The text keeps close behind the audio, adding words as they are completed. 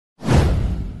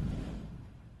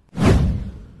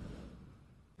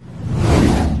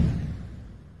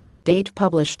Date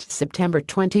published September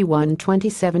 21,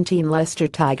 2017. Leicester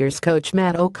Tigers coach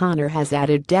Matt OConnor has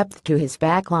added depth to his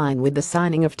backline with the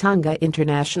signing of Tonga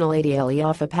international Adeli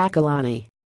Pakalani.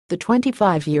 The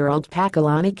 25-year-old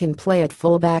Pakalani can play at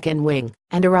fullback and wing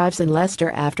and arrives in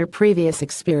Leicester after previous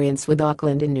experience with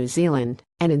Auckland in New Zealand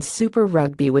and in Super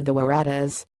Rugby with the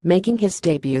Waratahs, making his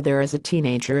debut there as a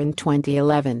teenager in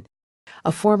 2011.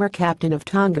 A former captain of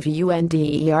Tonga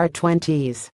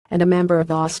under-20s and a member of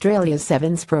Australia's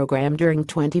Sevens program during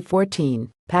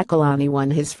 2014, Pakalani won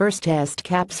his first test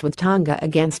caps with Tonga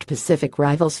against Pacific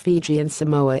rivals Fiji and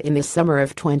Samoa in the summer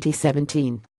of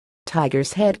 2017.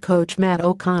 Tigers head coach Matt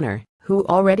OConnor, who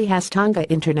already has Tonga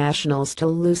internationals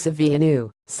Tulusa Vianu,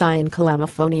 Cyan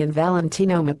Kalamafoni and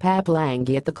Valentino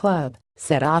Mapapalangi at the club,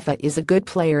 said Afa is a good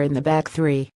player in the back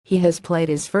three. He has played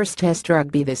his first test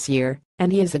rugby this year,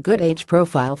 and he is a good age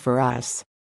profile for us.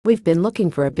 We've been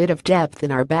looking for a bit of depth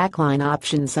in our backline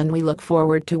options and we look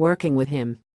forward to working with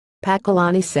him.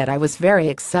 Pakalani said, I was very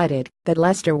excited that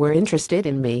Leicester were interested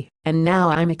in me, and now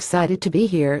I'm excited to be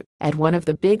here at one of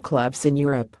the big clubs in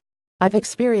Europe. I've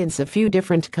experienced a few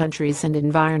different countries and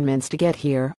environments to get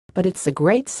here, but it's a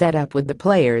great setup with the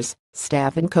players,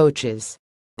 staff and coaches.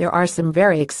 There are some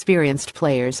very experienced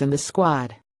players in the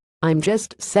squad. I'm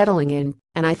just settling in,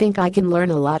 and I think I can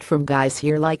learn a lot from guys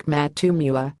here like Matt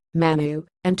Tumua, Manu,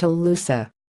 and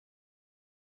Tulusa.